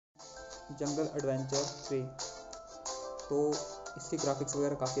जंगल adventure 3। तो इसके graphics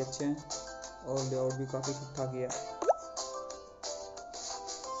वगैरह काफ़ी अच्छे हैं और लेआउट भी काफ़ी ठीक ठाक ही है।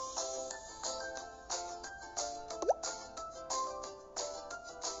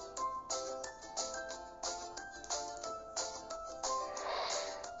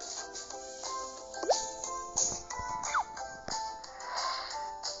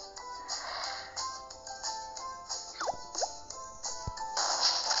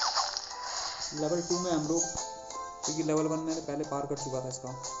 लेवल 2 में हम लोग, क्योंकि लेवल 1 मैंने पहले पार कर चुका था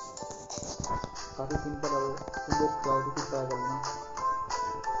इसका, काफ़ी सिंपल है वो, तुम लोग चाहो तो ट्राई कर लेना।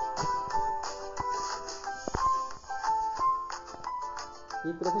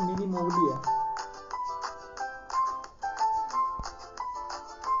 एक तरह से मिनी मोगली है।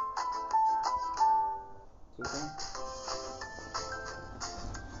 ठीक है,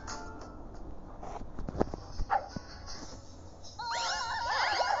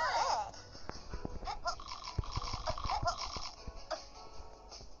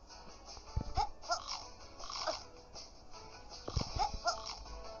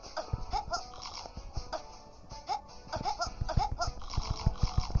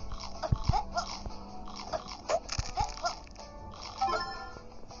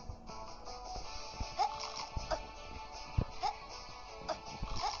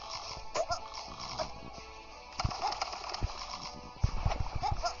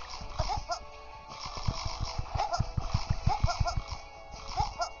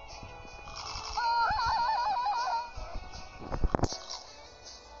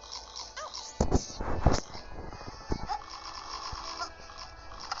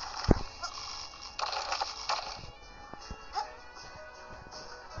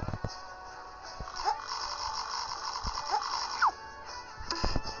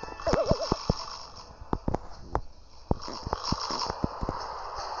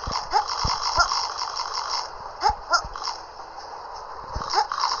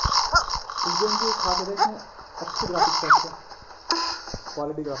 इस गेम की खास है इसमें अच्छी ग्राफिक्स है,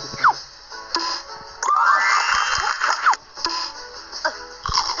 क्वालिटी ग्राफिक्स है।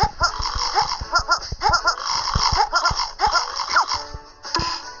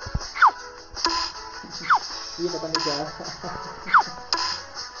 ये पता नहीं क्या है।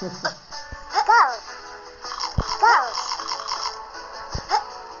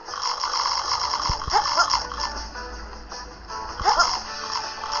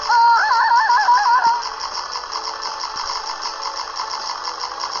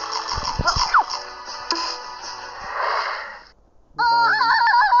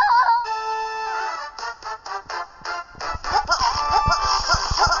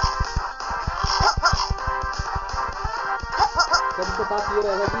 इसके पास ये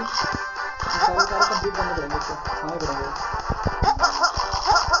रहेगा कि सारे कंप्लीट करने पड़ेंगे, इसको खाने पड़ेंगे।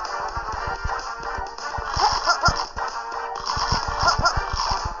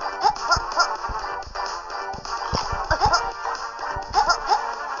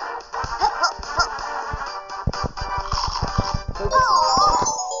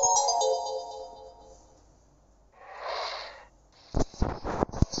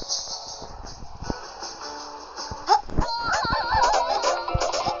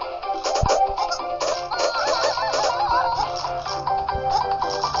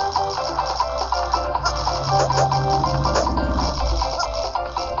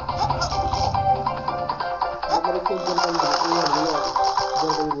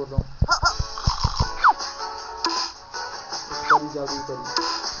 जादू करी।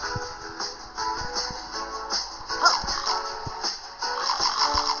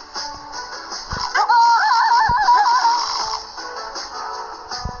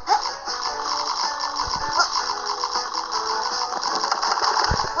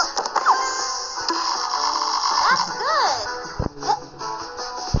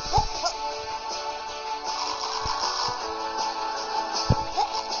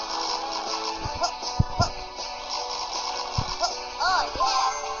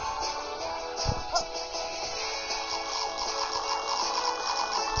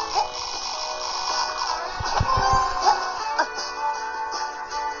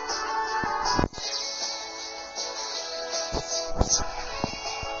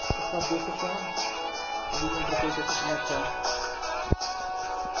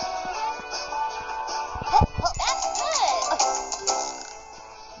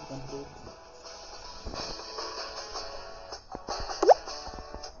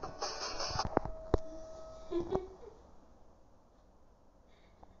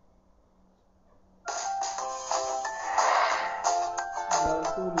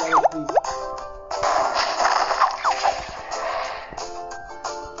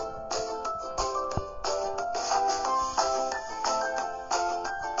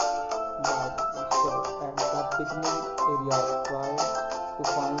 picnic areas. Try to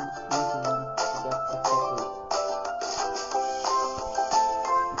find each one to get extra food.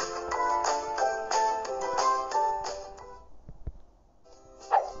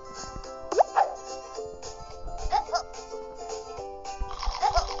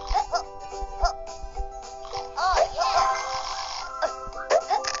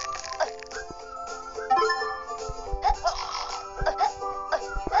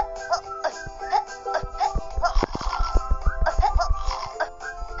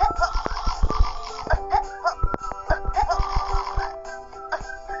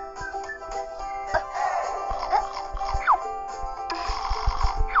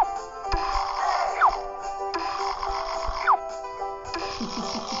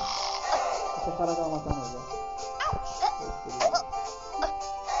 इससे सारा काम आसान हो गया.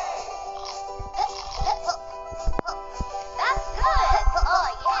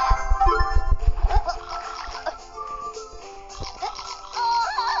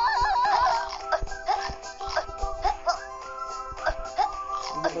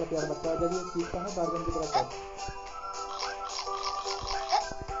 बड़ा प्यार बच्चा है जब ये सीखता है टार्जन की तरह कर.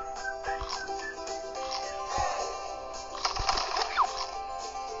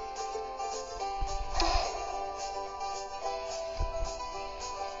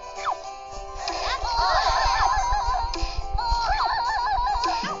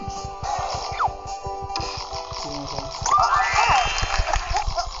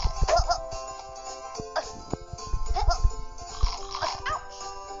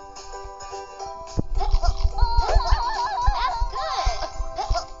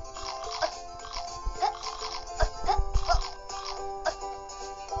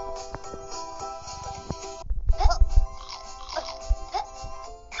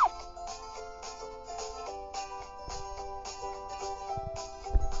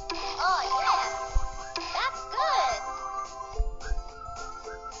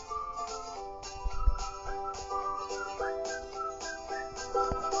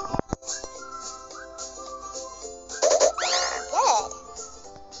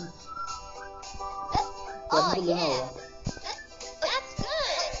 लेना होगा.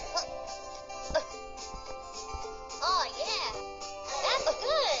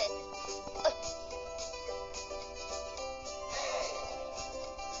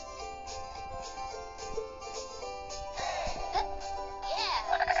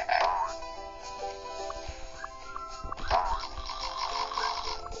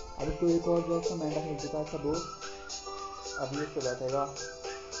 अब इसको एक और जो है मेंढक मिल चुका है इसका दोस्त. अब ये इस पे बैठेगा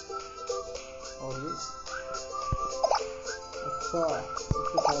और ये अच्छा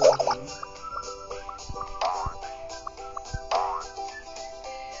इसके साथ बैठेगा.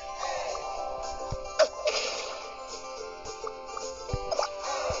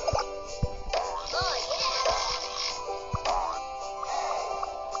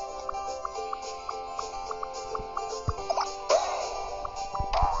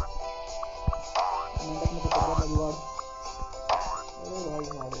 मेंढक में तो पकड़ में जुगाड़. अरे भाई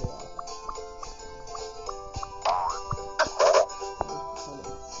भाग ले यार.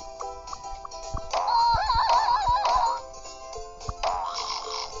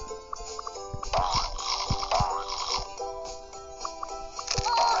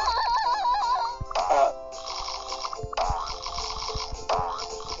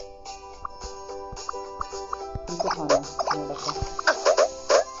 इसको खाना है मेंढक का.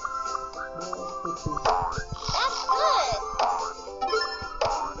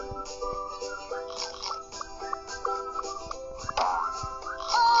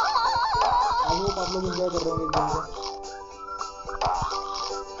 आप लोग एंजॉय कर रहे होंगे एकदम से.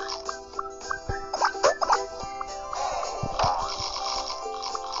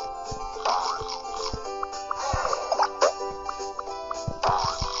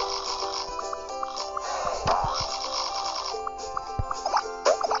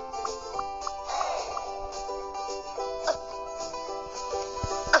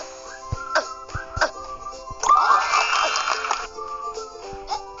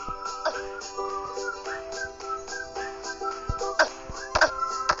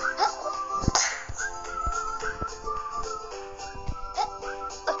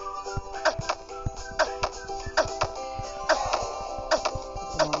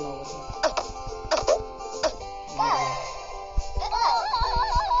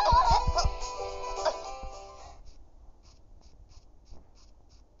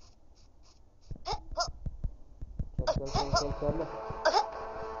 चल.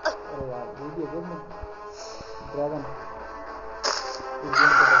 अरे यार ये भी है ना dragon.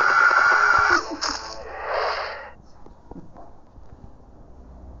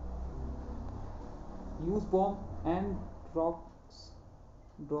 Use bomb and drop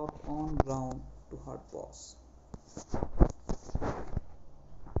on ground to hurt boss.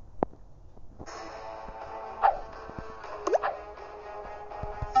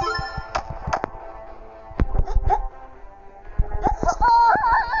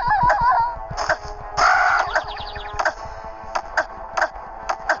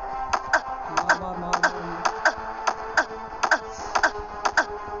 मार मार मार मार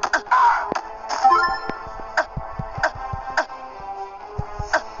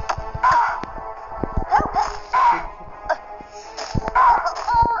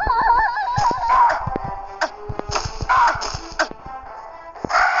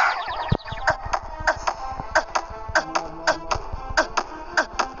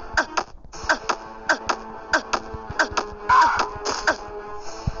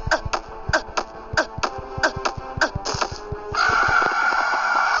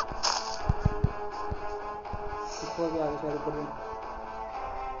ऊपर भी आगे शायद ऊपर भी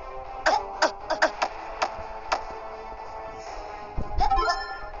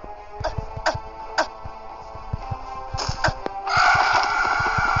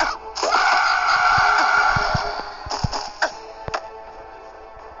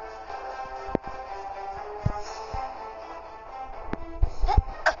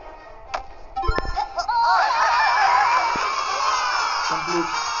कंप्लीट।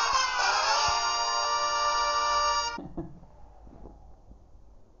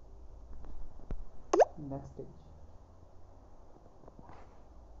 Next stage.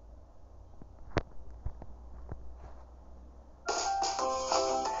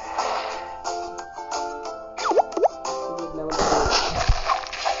 लेवल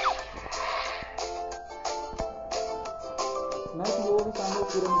मैं वो भी काम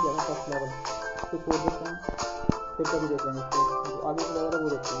पूरा नहीं किया था फर्स्ट लेवल तो छोड़ देते हैं, फिर कभी देख लेंगे उसको, आगे का लेवल है वो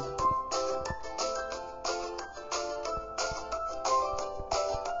देखते हैं।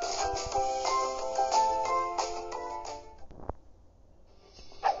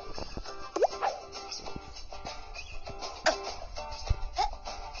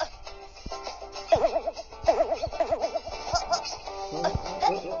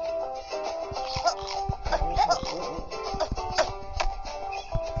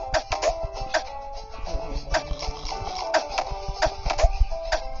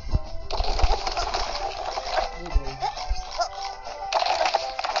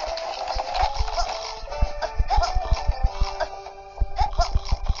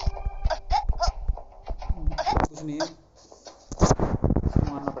 कुछ नहीं है,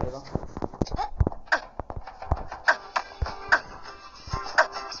 मारना पड़ेगा।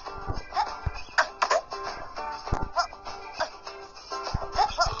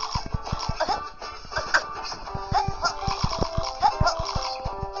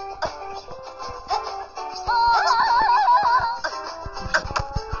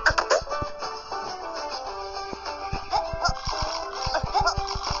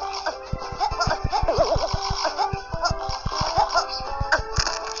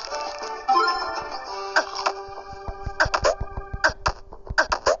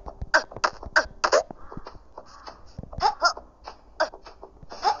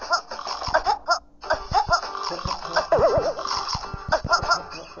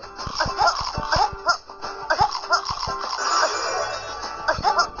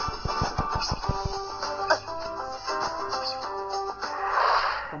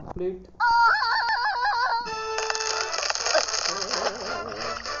 कंप्लीट।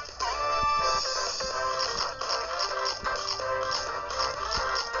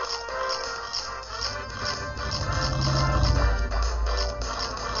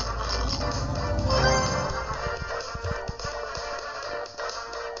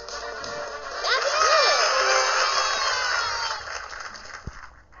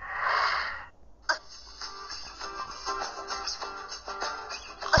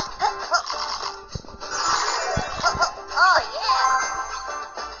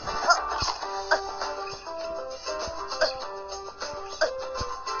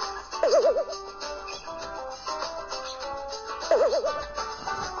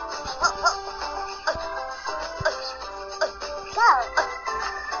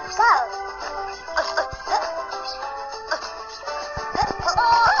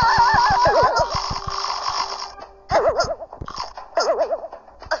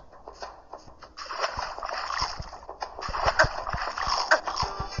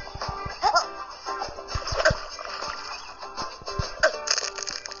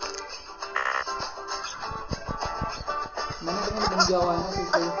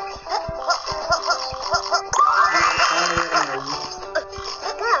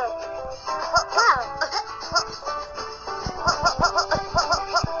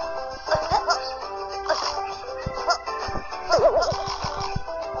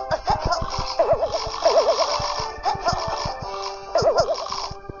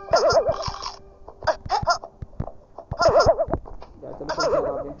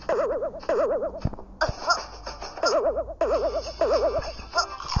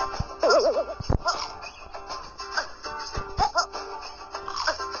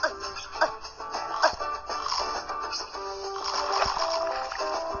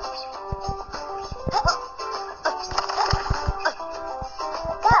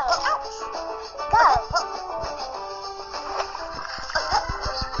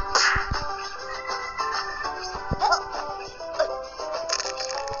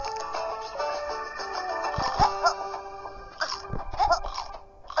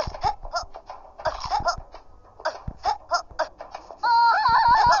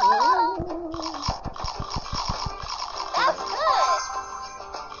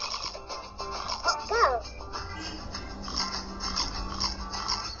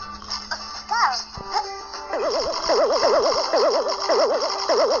 आई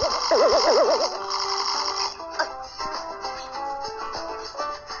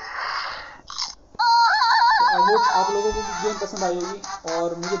होप आप लोगों को गेम पसंद आई होगी,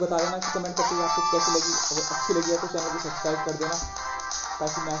 और मुझे बता देना कि कमेंट करके आपको कैसी लगी। अगर अच्छी लगी है तो चैनल को सब्सक्राइब कर देना,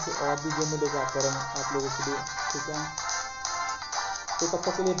 ताकि मैं ऐसे और भी गेम में लेकर आता रहूँ आप लोगों के लिए, ठीक है। तो तब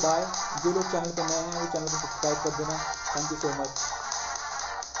तक के लिए बाय। जो लोग चैनल पर नए हैं वो चैनल को सब्सक्राइब कर देना। Thank you so much.